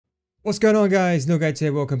What's going on, guys? NealGuides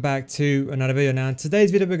here. Welcome back to another video. Now in today's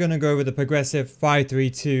video we're going to go over the progressive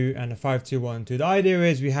 5-3-2 and the 5-2-1-2. The idea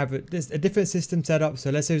is we have a different system set up. So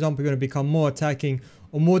let's say, for example, we're going to become more attacking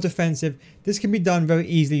or more defensive. This can be done very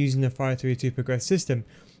easily using the 5-3-2 progressive system.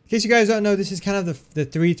 In case you guys don't know, this is kind of the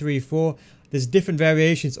 3-3-4. There's different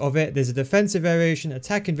variations of it. There's a defensive variation,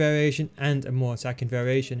 attacking variation, and a more attacking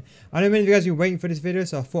variation. I know many of you guys have been waiting for this video,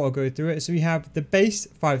 so I thought I'll go through it. So we have the base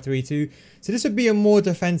 5-3-2. So this would be a more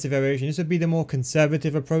defensive variation. This would be the more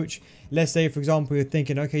conservative approach. Let's say, for example, you're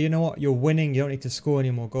thinking, okay, you know what? You're winning. You don't need to score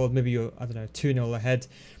any more goals. Maybe you're, I don't know, 2-0 ahead.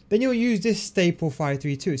 Then you'll use this staple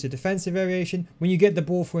 5-3-2. It's a defensive variation. When you get the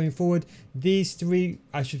ball flowing forward, these three,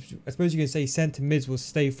 I suppose you can say centre mids will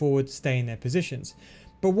stay forward, stay in their positions.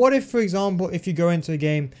 But what if, for example, if you go into a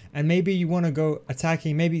game and maybe you want to go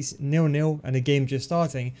attacking, maybe it's 0-0 and the game just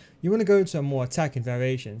starting, you want to go to a more attacking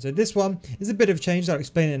variation. So this one is a bit of change. I'll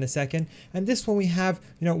explain it in a second. And this one we have,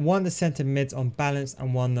 one the centre mids on balance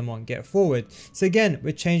and one them on get forward. So again,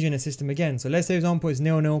 we're changing the system again. So let's say, for example, it's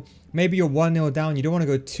 0-0. Maybe you're 1-0 down. You don't want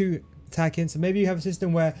to go too attacking. So maybe you have a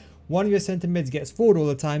system where one of your centre mids gets forward all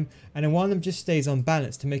the time and then one of them just stays on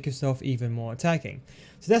balance to make yourself even more attacking.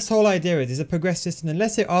 So that's the whole idea. It's a progressive system. And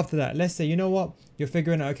let's say after that, let's say, you know what, you're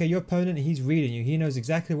figuring out, okay, your opponent, he's reading you. He knows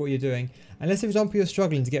exactly what you're doing. And let's say, for example, you're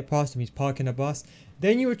struggling to get past him. He's parking a bus.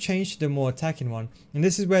 Then you would change to the more attacking one. And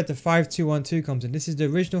this is where the 5-2-1-2 comes in. This is the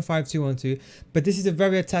original 5-2-1-2, but this is a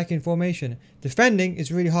very attacking formation. Defending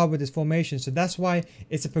is really hard with this formation. So that's why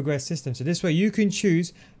it's a progressive system. So this way you can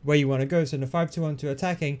choose where you want to go. So in the 5-2-1-2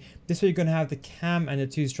 attacking, this way you're going to have the cam and the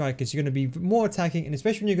two strikers. You're going to be more attacking. And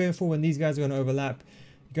especially when you're going forward, when these guys are going to overlap,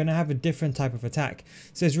 you're going to have a different type of attack.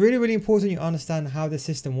 So it's really, really important you understand how the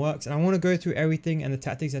system works. And I want to go through everything and the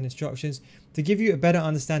tactics and instructions to give you a better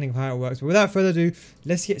understanding of how it works. But without further ado,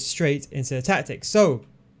 let's get straight into the tactics. So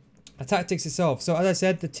the tactics itself. So as I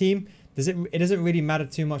said, the team, it doesn't really matter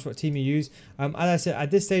too much what team you use. As I said, at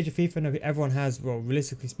this stage of FIFA, everyone has, well,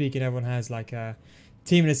 realistically speaking, everyone has like a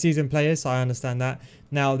team and a season players, so I understand that.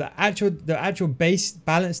 Now the actual base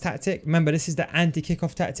balance tactic, remember this is the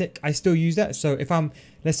anti-kickoff tactic. I still use that. So if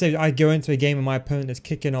let's say I go into a game and my opponent is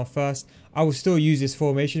kicking off first, I will still use this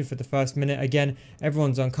formation for the first minute. Again,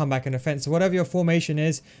 everyone's on comeback and offense. So whatever your formation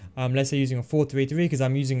is, let's say using a 4-3-3, because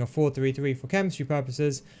I'm using a 4-3-3 for chemistry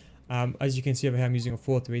purposes. As you can see over here, I'm using a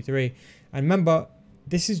 4-3-3. And remember,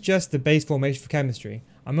 this is just the base formation for chemistry.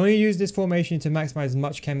 I'm only using this formation to maximize as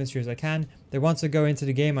much chemistry as I can. Then once I go into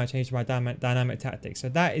the game, I change to my dynamic tactics. So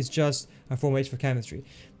that is just a formation for chemistry.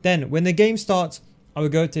 Then when the game starts, I will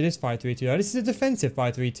go to this 5-3-2. Now this is a defensive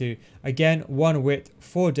 5-3-2. Again, 1 width,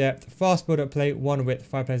 4 depth, fast build-up play, 1 width,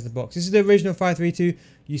 5 players in the box. This is the original 5-3-2.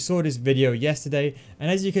 You saw this video yesterday.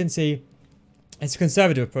 And as you can see, it's a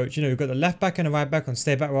conservative approach. We've got the left back and the right back on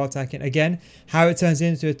stay back while attacking. Again, how it turns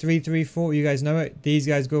into a 3-3-4, you guys know it. These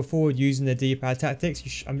guys go forward using the D-pad tactics.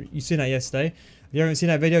 You've seen that yesterday. If you haven't seen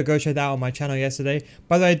that video, go check that out on my channel yesterday.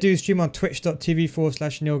 By the way, I do stream on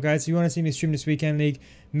twitch.tv/NealGuides. If you want to see me stream this weekend league,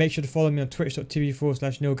 make sure to follow me on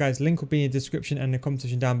twitch.tv/NealGuides. Link will be in the description and the comment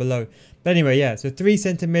section down below. But anyway, yeah, so 3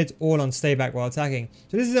 centre mids all on stay back while attacking.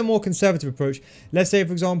 So this is a more conservative approach. Let's say,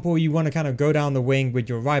 for example, you want to kind of go down the wing with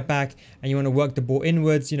your right back and you want to work the ball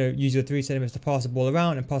inwards, use your 3 centimeters to pass the ball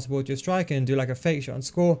around and pass the ball to your striker and do like a fake shot and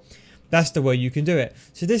score. That's the way you can do it.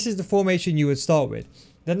 So this is the formation you would start with.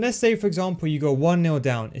 Then let's say, for example, you go 1-0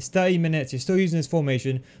 down. It's 30 minutes. You're still using this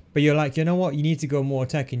formation, but you're like, you know what? You need to go more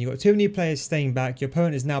attacking. You've got too many players staying back. Your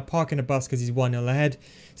opponent is now parking the bus because he's 1-0 ahead.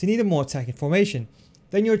 So you need a more attacking formation.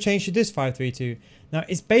 Then you'll change to this 5-3-2. Now,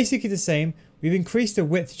 it's basically the same. We've increased the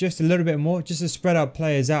width just a little bit more, just to spread our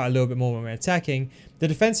players out a little bit more when we're attacking. The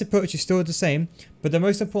defensive approach is still the same, but the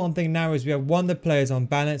most important thing now is we have one that plays on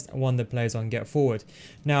balance and one that plays on get forward.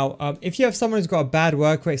 Now, if you have someone who's got a bad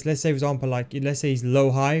work rate, let's say, for example, let's say he's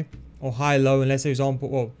low-high or high-low, and let's say, for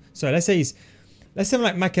example, let's say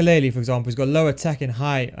like Makaleli, for example, he's got low attack and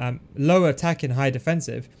high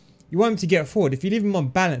defensive. You want him to get forward. If you leave him on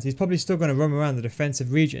balance, he's probably still going to roam around the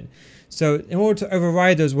defensive region. So in order to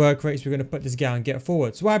override those work rates, we're going to put this guy on get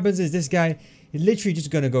forward. So what happens is this guy is literally just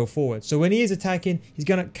going to go forward. So when he is attacking, he's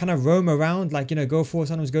going to kind of roam around, like, go forward,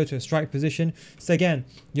 sometimes go to a strike position. So again,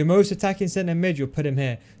 your most attacking centre mid, you'll put him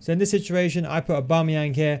here. So in this situation, I put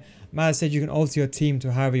Aubameyang here. As I said, you can alter your team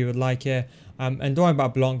to however you would like here. And don't worry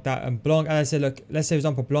about Blanc. Blanc, as I said, look, let's say, for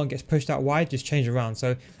example, Blanc gets pushed out wide, just change around.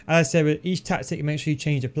 So, as I said, with each tactic, make sure you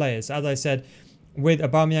change the players. So as I said, with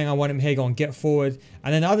Aubameyang, I want him here going get forward.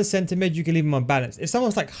 And then the other centre mid, you can leave him on balance. If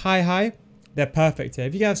someone's like high, they're perfect here.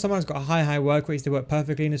 If you have someone who's got a high work rates, they work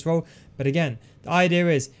perfectly in this role. But again, the idea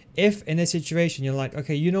is, if in this situation, you're like,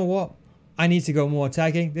 okay, you know what? I need to go more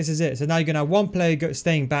attacking. This is it. So now you're going to have one player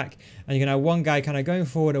staying back, and you're going to have one guy kind of going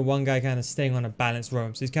forward and one guy kind of staying on a balanced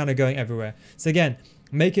roam. So he's kind of going everywhere. So again,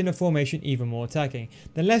 making the formation even more attacking.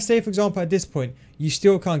 Then let's say, for example, at this point, you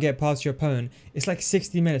still can't get past your opponent. It's like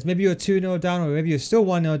 60 minutes. Maybe you're 2-0 down, or maybe you're still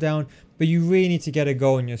 1-0 down, but you really need to get a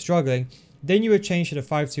goal and you're struggling. Then you would change to the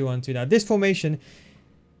 5-2-1-2. Now this formation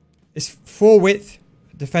is 4 width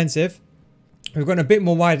defensive. We've gone a bit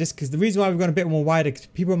more wide, because the reason why we've gone a bit more wide is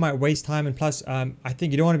people might waste time, and plus I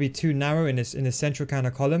think you don't want to be too narrow in this central kind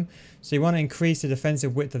of column. So you want to increase the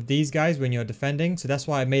defensive width of these guys when you're defending. So that's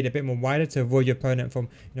why I made it a bit more wider, to avoid your opponent from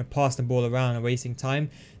passing the ball around and wasting time.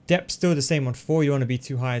 Depth still the same on 4. You want to be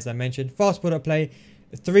too high, as I mentioned. Fast ball play,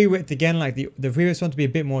 3 width again, like the previous one, to be a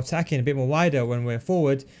bit more attacking, a bit more wider when we're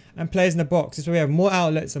forward, and players in the box. This way we have more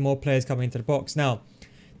outlets and more players coming into the box. Now,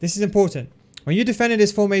 this is important. When you're defending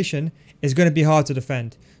this formation, it's going to be hard to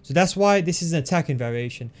defend. So that's why this is an attacking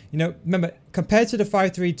variation. Remember, compared to the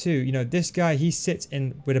 5-3-2, this guy, he sits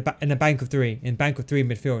in a bank of 3,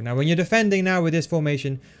 midfield. Now, when you're defending now with this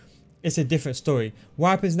formation, it's a different story. What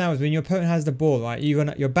happens now is when your opponent has the ball, right,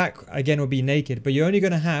 your back again will be naked, but you're only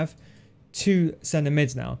going to have 2 center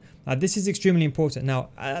mids now. Now this is extremely important. Now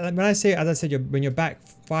when I say, as I said, when your back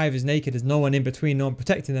 5 is naked, there's no one in between, no one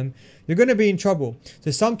protecting them, you're going to be in trouble.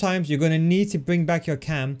 So sometimes you're going to need to bring back your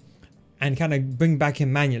cam and kind of bring him back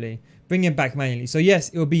manually. So yes,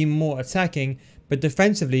 it will be more attacking, but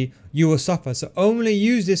defensively you will suffer. So only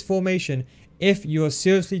use this formation if you're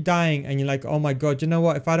seriously dying and you're like, oh my god, you know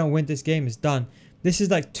what, if I don't win this game, it's done. This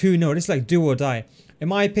is like 2-0, this is like do or die. In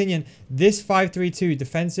my opinion, this 5-3-2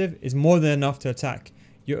 defensive is more than enough to attack.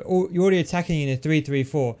 You're already attacking in a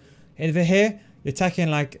 3-3-4. Over here, you're attacking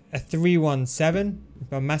like a 3-1-7.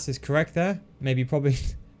 If my maths is correct there, maybe probably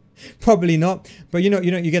probably not. But you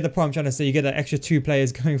get the point I'm trying to say. You get that extra 2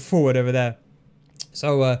 players going forward over there.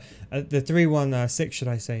 So the 3-1-6, should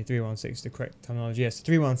I say 3-1-6, the correct terminology? Yes,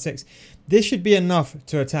 3-1-6. This should be enough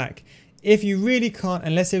to attack. If you really can't,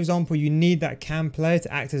 unless, for example, you need that cam player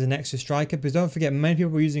to act as an extra striker, because don't forget, many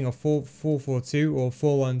people are using a 4-4-2 or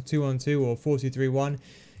 4-1-2-1-2 or 4-2-3-1.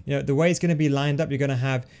 The way it's going to be lined up, you're going to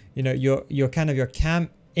have, your cam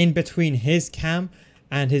in between his cam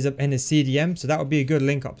and his CDM. So that would be a good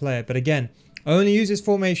link-up player. But again, only use this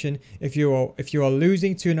formation if you are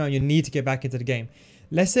losing 2-0 and you need to get back into the game.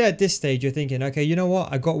 Let's say at this stage you're thinking, okay, you know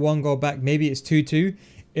what? I got 1 goal back. Maybe it's 2-2.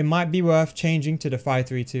 It might be worth changing to the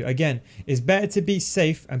 5-3-2. Again, it's better to be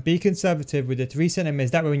safe and be conservative with the 3 center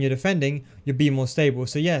mids. That way when you're defending, you'll be more stable.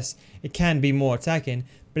 So yes, it can be more attacking,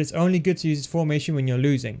 but it's only good to use this formation when you're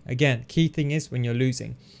losing. Again, key thing is when you're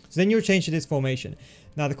losing. So then you'll change to this formation.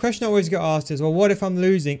 Now the question I always get asked is, well, what if I'm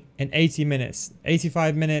losing in 80 minutes,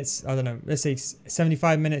 85 minutes, I don't know, let's say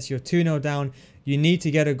 75 minutes, you're 2-0 down, you need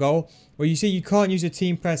to get a goal. Well, you see, you can't use a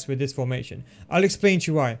team press with this formation. I'll explain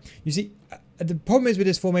to you why. You see, the problem is with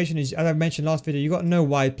this formation is, as I mentioned last video, you got no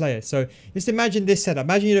wide players. So just imagine this setup.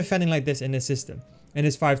 Imagine you're defending like this in this system, in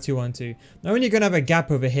this 5-2-1-2. Not only you're going to have a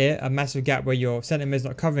gap over here, a massive gap where your centre mid is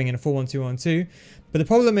not covering in a 4-1-2-1-2, but the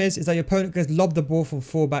problem is that your opponent gets lobbed the ball from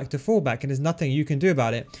fullback to fullback, and there's nothing you can do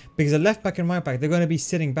about it, because the left back and right back, they're going to be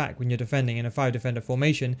sitting back when you're defending in a 5-defender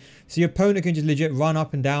formation. So your opponent can just legit run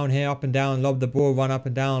up and down here, up and down, lob the ball, run up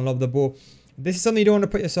and down, lob the ball. This is something you don't want to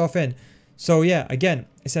put yourself in. So yeah, again,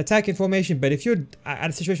 it's an attacking formation, but if you're at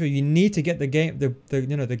a situation where you need to get the game,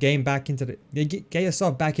 the game back into get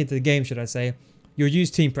yourself back into the game, should I say, you'll use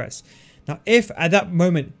team press. Now, if at that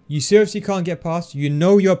moment you seriously can't get past,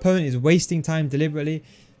 your opponent is wasting time deliberately,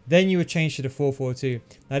 then you would change to the 4-4-2.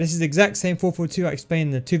 Now, this is the exact same 4-4-2 I explained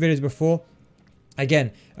in the 2 videos before.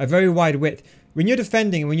 Again, a very wide width. When you're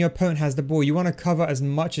defending and when your opponent has the ball, you want to cover as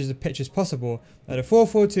much as the pitch as possible. Now, the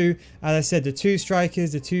 4-4-2, as I said, the 2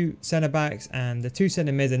 strikers, the 2 centre backs, and the 2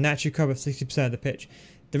 centre mids naturally cover 60% of the pitch.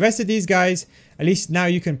 The rest of these guys, at least now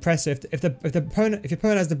you can press. If your opponent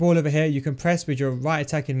has the ball over here, you can press with your right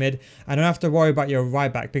attacking mid and don't have to worry about your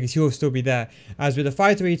right back because he'll still be there. As with the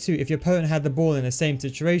 5-3-2, if your opponent had the ball in the same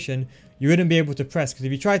situation, you wouldn't be able to press, because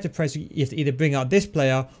if you try to press, you have to either bring out this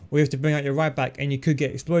player or you have to bring out your right back, and you could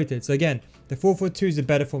get exploited. So again, the 4-4-2 is a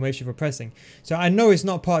better formation for pressing. So I know it's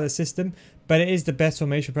not part of the system, but it is the best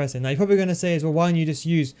formation for pressing. Now you're probably going to say, well, why don't you just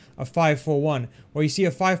use a 5-4-1? Well, you see,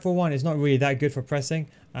 a 5-4-1 is not really that good for pressing,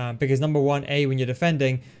 because number one, when you're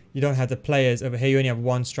defending, you don't have the players over here. You only have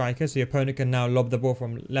 1 striker, so your opponent can now lob the ball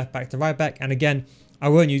from left back to right back. And again, I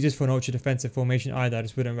won't use this for an ultra defensive formation either. I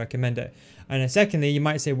just wouldn't recommend it. And then secondly, you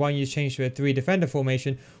might say, why don't you change to a 3 defender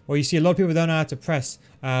formation? Well, you see a lot of people don't know how to press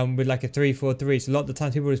with like a 3-4-3. So a lot of the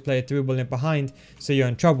time people just play a 3 ball in behind, so you're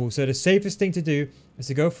in trouble. So the safest thing to do is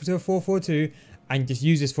to go to a 4-4-2 and just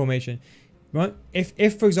use this formation. right?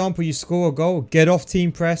 If for example you score a goal, get off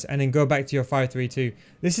team press and then go back to your 5-3-2.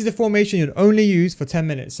 This is the formation you'd only use for 10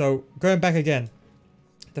 minutes. So going back again,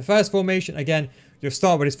 the first formation, again, you'll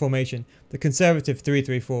start with this formation, the conservative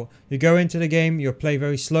 3-3-4. You go into the game, you'll play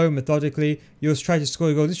very slow, methodically, you'll try to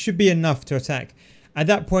score a goal. This should be enough to attack. At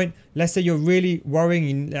that point, let's say you're really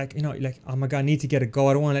worrying, like, oh my god, I need to get a goal,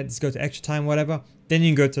 I don't want to let this go to extra time, whatever. Then you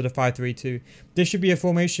can go to the 5-3-2. This should be a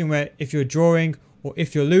formation where if you're drawing or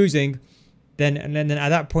if you're losing, then at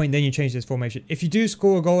that point, then you change this formation. If you do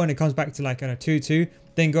score a goal and it comes back to like a 2-2,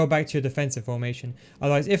 then go back to your defensive formation.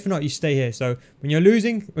 Otherwise, if not, you stay here. So when you're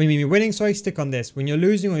losing, when you're winning, sorry, stick on this. When you're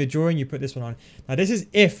losing or you're drawing, you put this one on. Now this is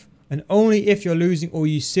if and only if you're losing or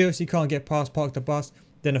you seriously can't get past park the bus,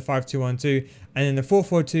 then a 5-2-1-2. And then the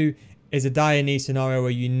 4-4-2 is a dire need scenario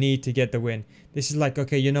where you need to get the win. This is like,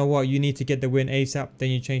 okay, you know what? You need to get the win ASAP.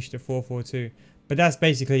 Then you change to 4-4-2. But that's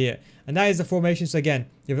basically it. And that is the formation. So again,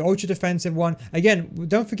 you have an ultra defensive one. Again,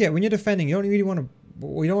 don't forget, when you're defending, you don't really want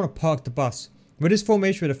to park the bus. With this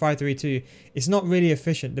formation with a 5-3-2, it's not really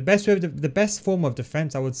efficient. The best form of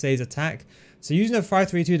defense, I would say, is attack. So using a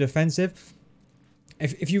 5-3-2 defensive,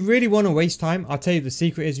 if you really want to waste time, I'll tell you the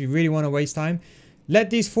secret is, you really want to waste time, let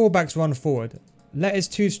these fullbacks run forward. Let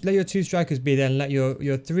your two strikers be there, and let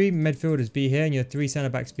your three midfielders be here and your three centre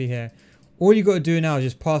backs be here. All you got to do now is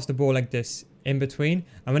just pass the ball like this in between,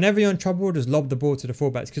 and whenever you're in trouble, just lob the ball to the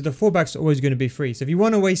fullbacks, because the fullbacks are always going to be free. So if you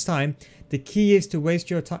want to waste time, the key is to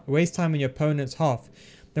waste time in your opponent's half.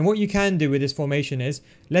 Then what you can do with this formation is,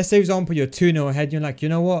 let's say for example you're 2-0 ahead, you're like, you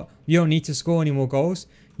know what, you don't need to score any more goals.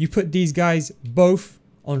 You put these guys both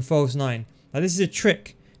on false 9. Now this is a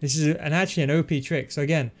trick. This is actually an OP trick. So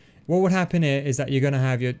again, what would happen here is that you're going to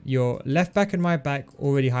have your left back and right back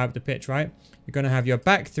already high up the pitch, right? You're going to have your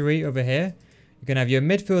back 3 over here. You're going to have your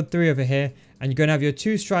midfield 3 over here, and you're going to have your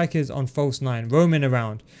 2 strikers on false 9, roaming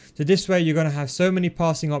around. So this way you're going to have so many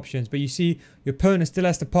passing options, but you see your opponent still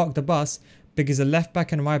has to park the bus because the left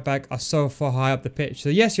back and right back are so far high up the pitch. So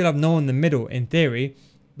yes, you'll have no one in the middle in theory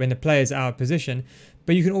when the player's out of position,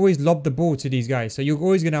 but you can always lob the ball to these guys. So you're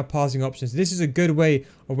always going to have passing options. This is a good way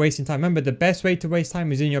of wasting time. Remember, the best way to waste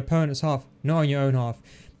time is in your opponent's half, not in your own half.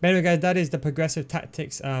 But anyway guys, that is the progressive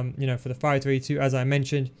tactics, for the 5-3-2, as I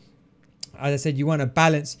mentioned. As I said, you want to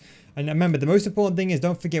balance. And remember, the most important thing is,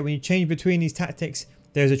 don't forget, when you change between these tactics,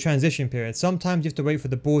 there's a transition period. Sometimes you have to wait for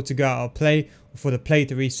the ball to go out of play or for the play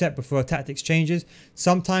to reset before tactics changes.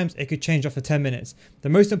 Sometimes it could change after 10 minutes. The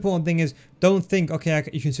most important thing is, don't think, okay,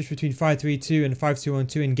 you can switch between 5-3-2 and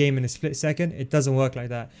 5-2-1-2 in game in a split second. It doesn't work like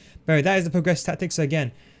that. But that is the progressive tactics. So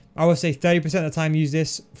again, I would say 30% of the time use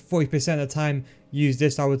this, 40% of the time use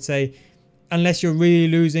this, I would say. Unless you're really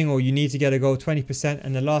losing or you need to get a goal, 20%,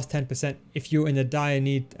 and the last 10%, if you're in a dire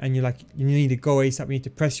need and you need to go ASAP, you need to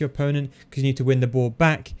press your opponent because you need to win the ball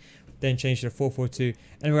back, then change to the 4-4-2.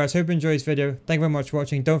 Anyway guys, hope you enjoyed this video. Thank you very much for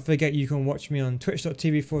watching. Don't forget you can watch me on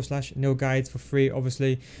twitch.tv/NealGuides for free,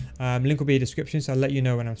 obviously. Link will be in the description, so I'll let you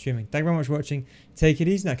know when I'm streaming. Thank you very much for watching. Take it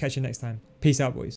easy and I'll catch you next time. Peace out, boys.